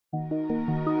Hey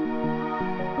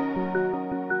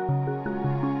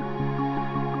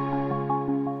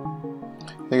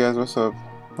guys, what's up?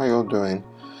 How y'all doing?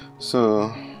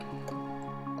 So,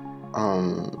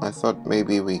 I thought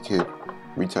maybe we could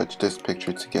retouch this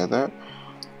picture together,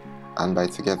 and by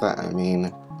together I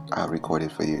mean I'll record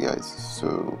it for you guys.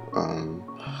 So,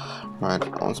 right, I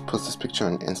want to post this picture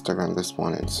on Instagram this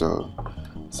morning, so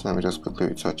let me just quickly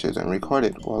retouch it and record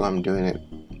it while I'm doing it.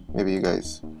 Maybe you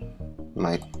guys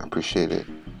might appreciate it.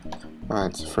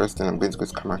 Alright, so first thing I'm going to go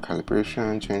to camera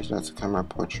calibration, change that to camera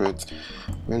portrait.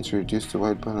 I'm going to reduce the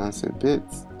white balance a bit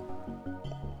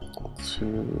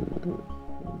to,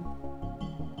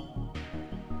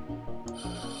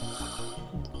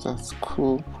 that's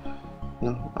cool.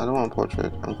 No, I don't want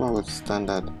portrait. I'm going with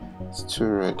standard. It's too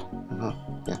red.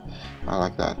 Yeah, I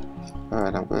like that.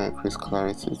 Alright, I'm going to increase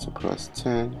clarity to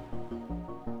 +10.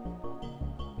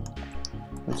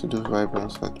 I'm going to do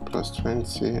vibrance at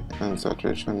 +20 and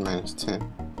saturation -10.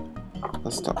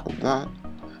 Let's start with that.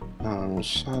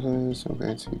 Shadows, I'm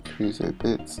going to increase a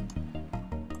bit.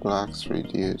 Blacks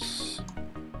reduce.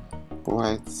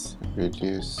 Whites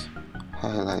reduce.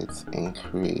 Highlights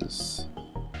increase.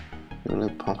 Really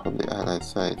pump up the highlight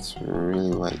so it's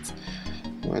really white.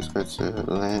 Let's go to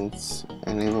lens,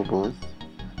 enable both,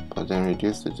 but then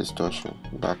reduce the distortion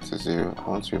back to 0. I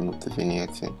want to remove the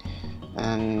vignetting,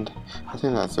 and I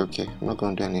think that's okay. I'm not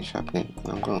going to do any sharpening.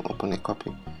 I'm going to open a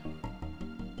copy.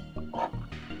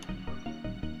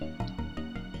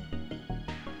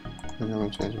 And let me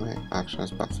change my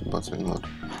actions back to button mode.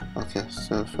 Okay,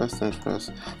 so first things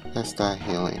first, let's start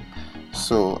healing.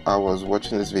 So I was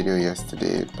watching this video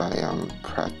yesterday by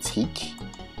Pratik,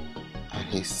 and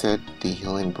he said the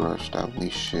healing brush that we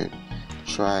should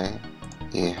try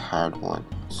a hard one.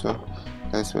 So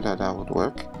let's see whether that would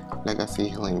work. Legacy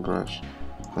healing brush,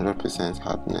 100%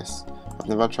 hardness. I've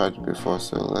never tried it before,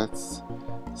 so let's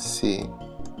see.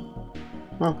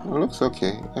 Oh, it looks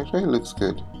okay. Actually, it looks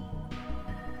good.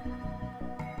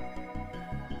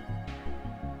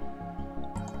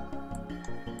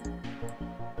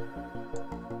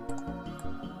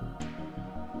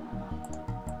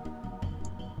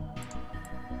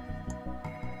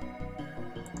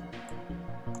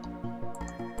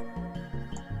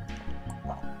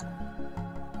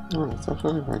 Oh, it's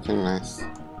actually working nice.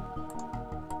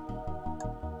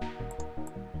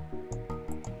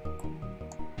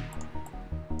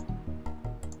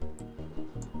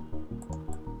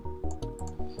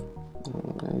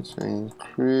 I'm going to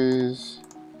increase,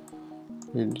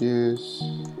 reduce,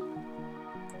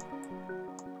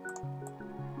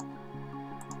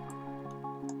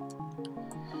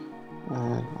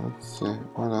 and let's see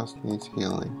what else needs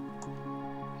healing.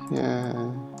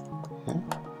 Yeah.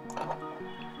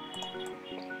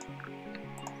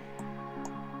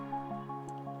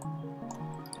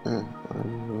 I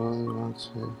really want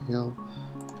to heal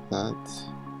that.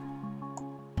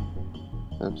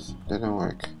 Oops, didn't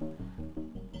work.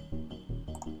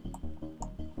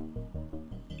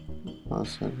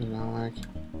 Also didn't work.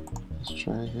 Let's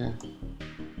try here.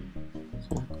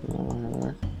 Okay, didn't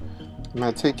work. I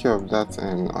might take care of that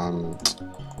in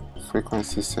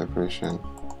frequency separation.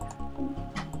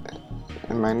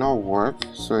 It might not work,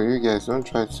 so you guys don't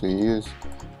try to use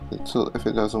the tool. If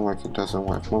it doesn't work, it doesn't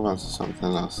work. Move on to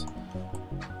something else.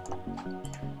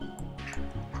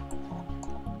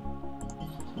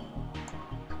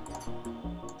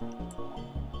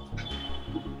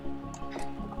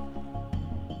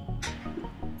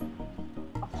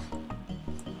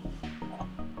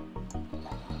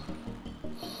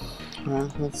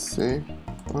 Alright, let's see.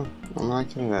 Oh, I'm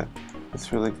liking that.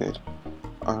 It's really good.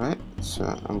 Alright, so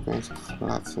I'm going to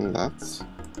flatten that.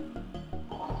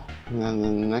 And then the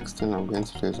next thing I'm going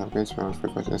to do is I'm going to run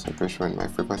frequency separation in my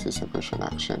frequency separation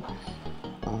action.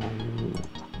 I'm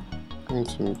going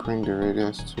to bring the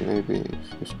radius to maybe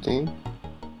 15.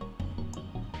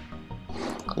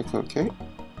 Click OK.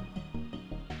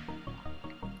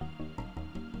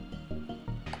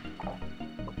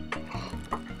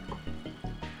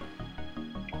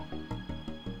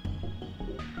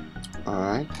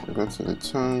 Alright, go to the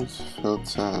tones,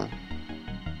 filter,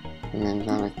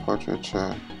 Angelic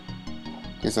portraiture.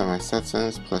 These are my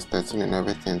settings, +13 and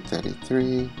everything,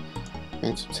 33. I'm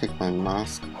going to take my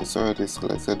mask. It's already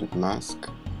selected with mask.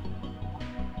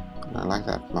 And I like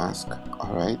that mask.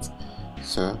 Alright,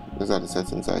 so these are the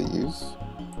settings I use.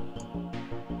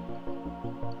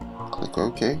 Click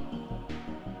OK.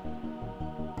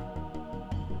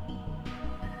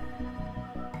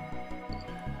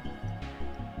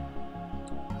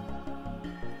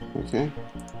 Okay,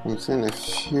 I'm seeing a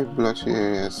few blotchy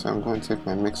areas, so I'm going to take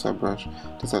my mixer brush.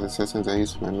 These are the settings I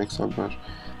use for my mixer brush.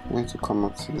 going to come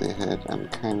up to the head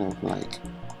and kind of like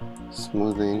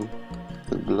smoothing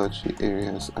the blotchy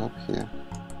areas up here.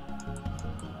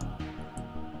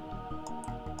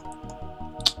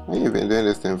 When you've been doing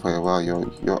this thing for a while,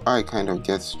 your eye kind of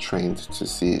gets trained to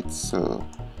see it, so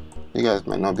you guys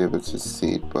might not be able to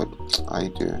see it, but I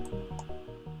do.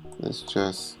 This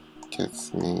just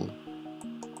gets me.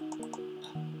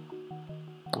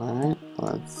 Alright,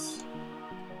 let's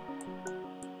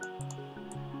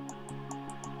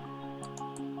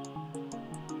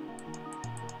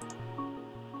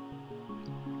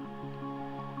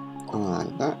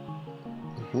like that.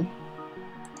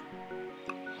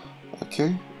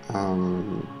 Okay,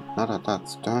 now that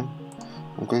that's done,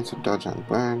 I'm going to dodge and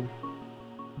burn.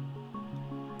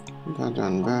 Dodge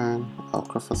and burn. I'll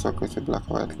crop a circle with a black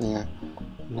and white layer,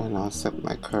 and then I'll set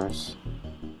my curves.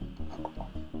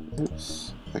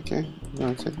 Oops. Okay, I'm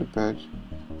going to take the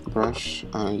brush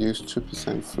and use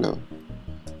 2% flow.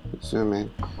 Zoom in.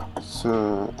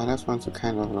 So I just want to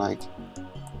kind of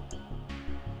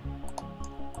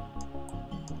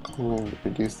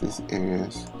reduce these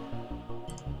areas.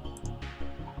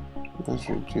 Just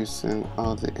reducing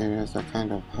all the areas that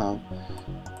kind of have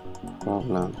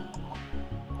problem.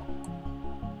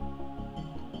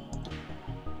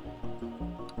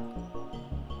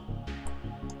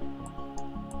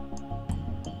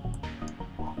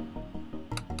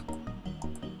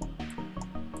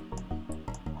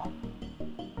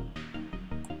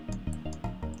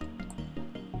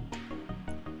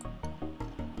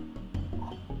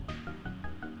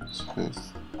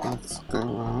 Let's go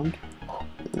around.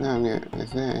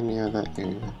 Is there any other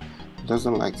area? It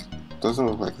doesn't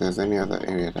look like there's any other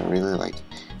area that really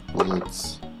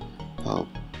needs help.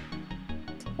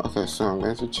 Okay, so I'm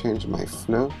going to change my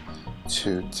flow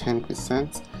to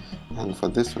 10%, and for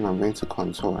this one I'm going to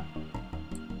contour.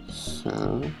 So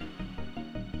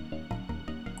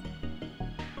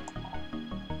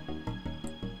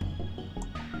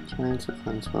trying to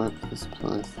contour this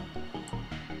place,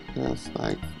 just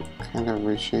kind of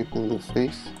reshaping the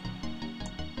face.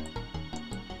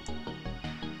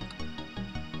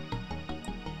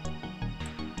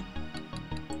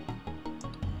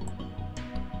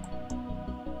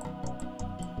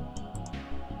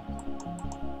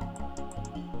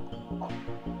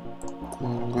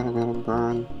 I'm gonna go to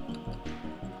burn.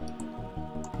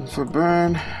 And for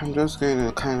burn, I'm just going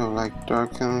to kind of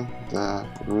darken the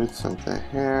roots of the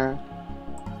hair,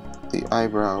 the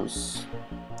eyebrows,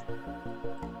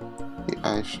 the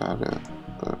eyeshadow.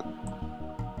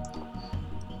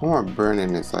 More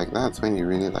burning is that's when you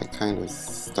really kind of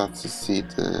start to see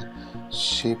the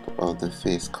shape of the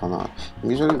face come out.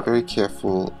 I'm usually very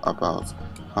careful about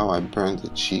how I burn the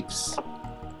cheeks,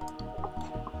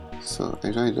 so I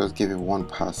usually just give it one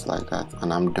pass like that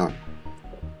and I'm done.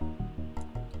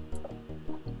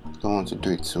 Don't want to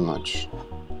do it too much.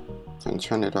 You can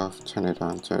turn it off, turn it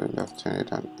on, turn it off, turn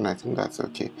it on, and I think that's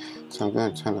okay. So I'm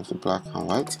going to turn off the black and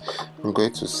white. I'm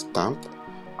going to stamp.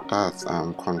 That's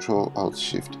Control Alt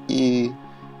Shift E.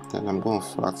 Then I'm going to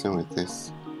flatten with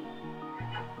this.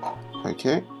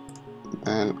 Okay.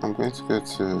 Then I'm going to go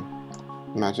to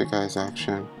Magic Eyes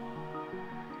action.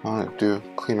 I want to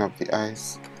clean up the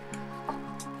eyes.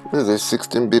 This is a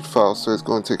 16-bit file, so it's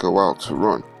going to take a while to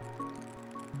run.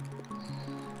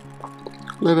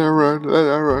 Let her run, let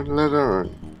her run, let her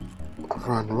run.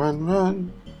 Run, run,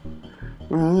 run,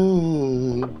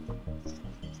 run.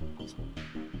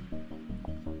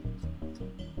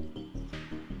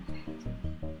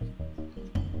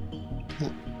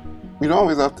 You don't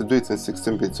always have to do it in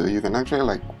 16-bit, so you can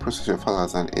actually process your file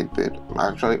as an 8-bit. I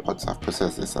actually ought to have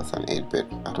processed this as an 8-bit.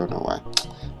 I don't know why.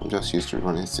 I'm just used to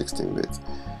running 16-bit.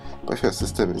 But if your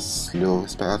system is slow,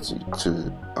 it's better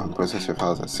to process your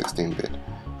files at 16-bit.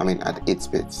 I mean at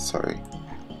 8-bit, sorry.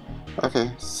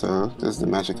 Okay, so this is the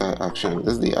Magic Eye action.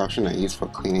 This is the action I use for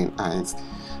cleaning eyes.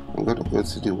 I'm going to go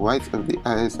to the white of the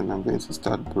eyes and I'm going to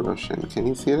start brushing. Can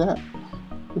you see that?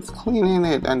 It's cleaning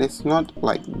it, and it's not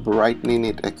brightening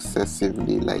it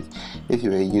excessively if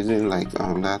you were using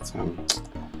Lightroom.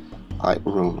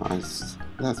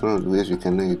 That's one of the ways you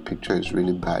can know your picture is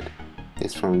really bad.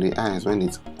 It's from the eyes when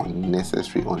it's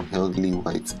unnecessary, unhealthily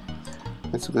white.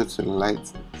 Let's go to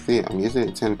light. See, I'm using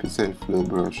a 10% flow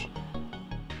brush,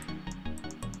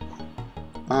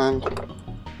 and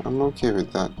I'm okay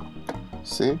with that.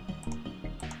 See,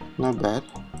 not bad.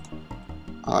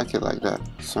 I like it like that,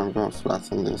 so I'm going to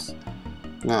flatten this.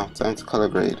 Now, time to color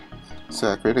grade. So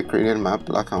I created a gradient map,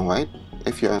 black and white.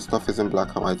 If your stuff isn't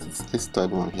black and white, it's this third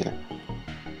one here.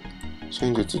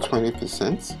 Change it to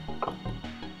 20%,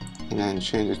 and then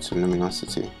change it to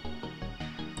luminosity.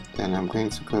 Then I'm going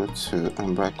to go to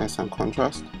brightness and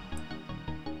contrast.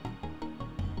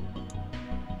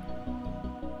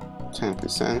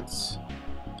 10%.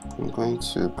 I'm going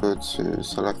to go to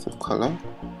selective color.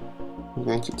 I'm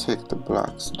going to take the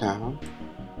blacks down,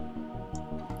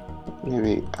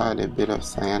 maybe add a bit of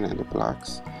cyan in the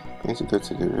blacks. I'm going to go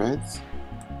to the reds,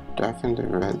 darken the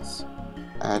reds,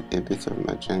 add a bit of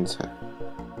magenta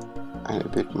and a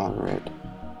bit more red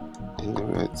in the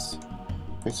reds.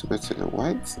 I'm going to go to the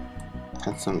whites,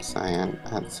 add some cyan,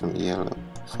 add some yellow,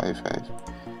 5-5.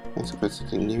 I'm going to go to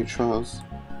the neutrals,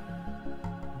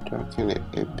 darken it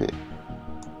a bit.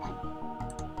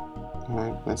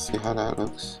 Alright, let's see how that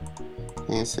looks.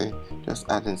 And you see, just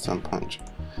adding some punch.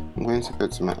 I'm going to go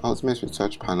to my Ultimate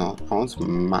Retouch panel. I want to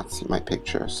matte my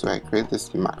picture, so I create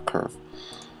this matte curve.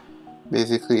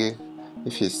 Basically,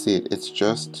 if you see it, it's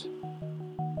just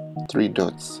 3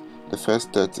 dots. The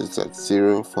first dot is at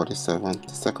 0, 47.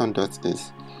 The second dot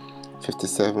is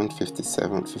 57,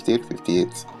 57, 58,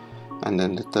 58. And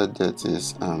then the third dot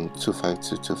is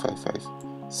 252,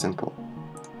 255. Simple.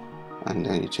 And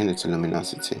then you change it to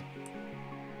luminosity.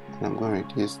 And I'm going to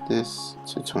reduce this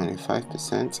to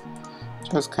 25%.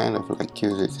 Just kind of like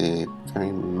gives it a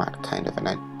very matte kind of, and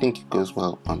I think it goes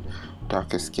well on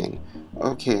darker skin.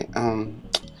 Okay,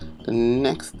 the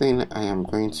next thing I am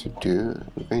going to do,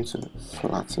 I'm going to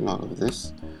flatten all of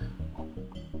this.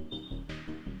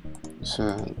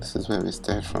 So this is where we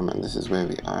start from and this is where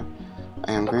we are.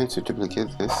 I am going to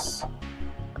duplicate this.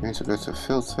 I'm going to go to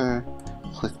filter,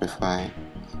 clickify.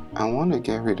 I want to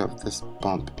get rid of this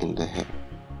bump in the hair.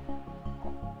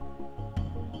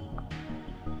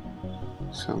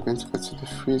 So I'm going to go to the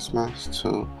freeze mask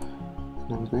tool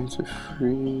and I'm going to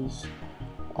freeze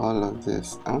all of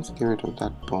this. I want to get rid of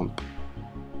that bump.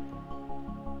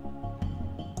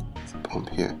 This bump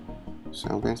here. So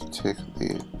I'm going to take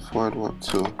the forward warp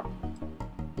tool,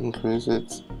 increase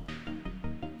it,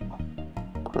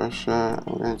 pressure,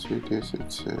 I'm going to reduce it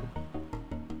to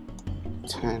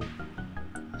 10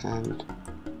 and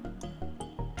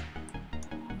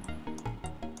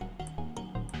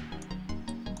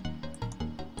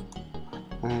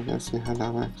let's see how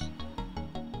that works.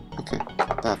 Okay,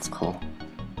 that's cool.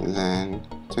 And then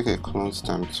take a clone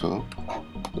stamp tool.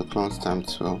 The clone stamp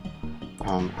tool,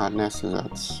 hardness is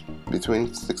at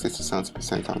between 60 to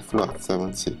 70% and flow at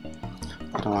 70.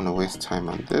 I don't want to waste time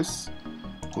on this.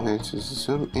 I'm going to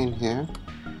zoom in here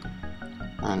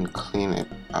and clean it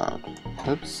out.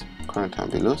 Oops, current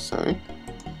and below, sorry.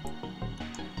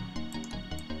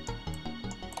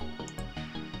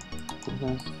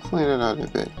 Let's clean it out a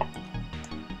bit.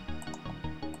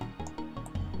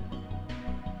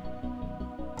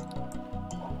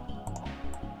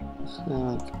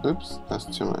 Oops, that's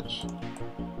too much.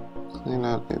 Clean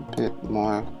out a bit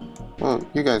more. Well,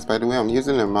 you guys, by the way, I'm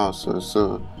using a mouse,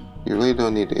 so you really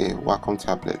don't need a Wacom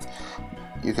tablet.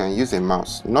 You can use a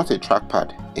mouse, not a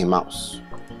trackpad, a mouse.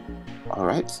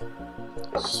 Alright,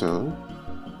 so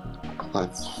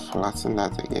let's flatten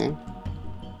that again.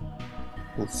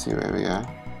 Let's see where we are.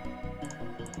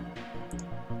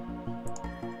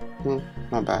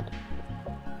 Not bad.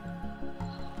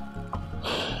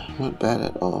 Not bad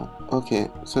at all. Okay,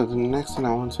 so the next thing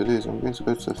I want to do is I'm going to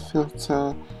go to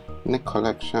filter, Nick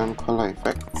collection, color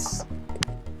effects.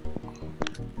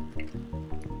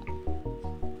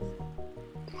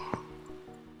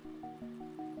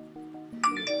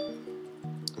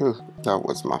 Ooh, that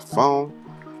was my phone.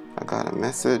 I got a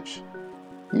message.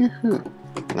 Yoo-hoo.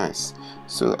 Nice.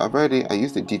 So I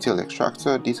used the detail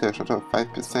extractor of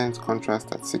 5%,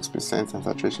 contrast at 6%, and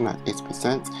saturation at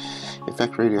 8%.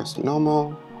 Effect radius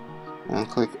normal. And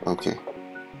click OK.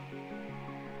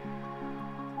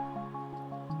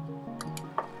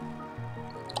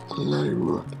 Let it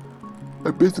work.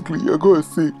 And basically, you're going to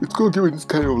see it's going to give it this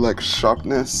kind of like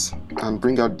sharpness and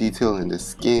bring out detail in the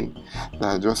skin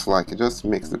that just like it just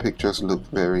makes the pictures look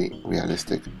very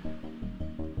realistic.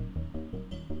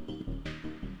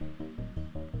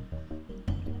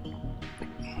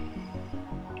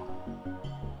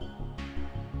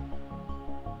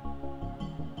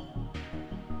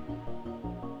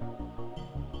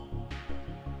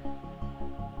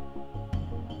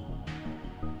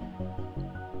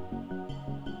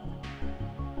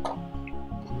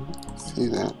 See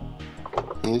that?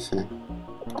 Can you see?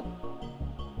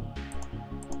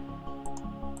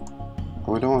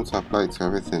 We don't want to apply it to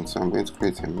everything, so I'm going to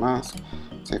create a mask.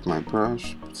 Take my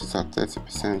brush, put it at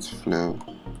 30% flow,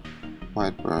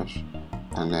 white brush,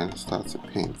 and then start to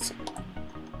paint.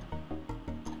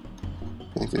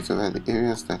 Paint it over the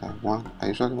areas that I want. I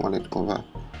usually want it over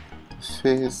the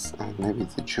face and maybe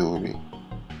the jewelry.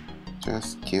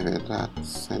 Just give it that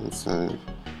sense of,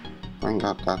 bring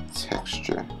out that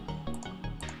texture.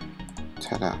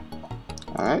 Ta-da.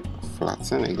 Alright,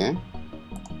 flatten again.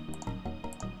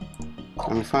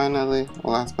 And finally,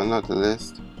 last but not the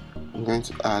least, I'm going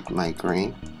to add my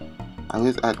grain. I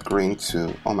always add grain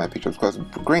to all my pictures because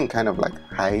grain kind of like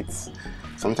hides.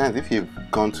 Sometimes if you've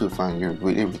gone too far and you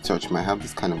really retouch, you might have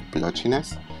this kind of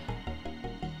blotchiness,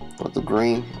 but the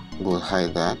grain will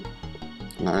hide that.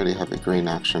 And I already have a grain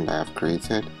action that I've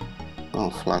created. I'll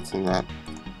flatten that.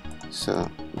 So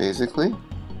basically,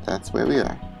 that's where we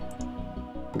are.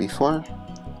 Before,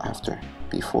 after,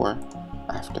 before,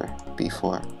 after,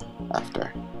 before,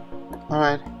 after.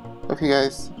 Alright, hope you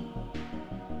guys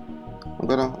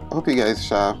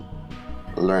have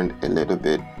learned a little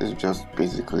bit. This is just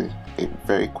basically a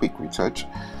very quick retouch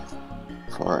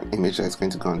for an image that's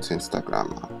going to go onto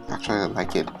Instagram. Actually, I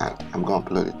like it and I'm going to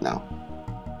upload it now.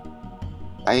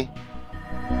 Bye.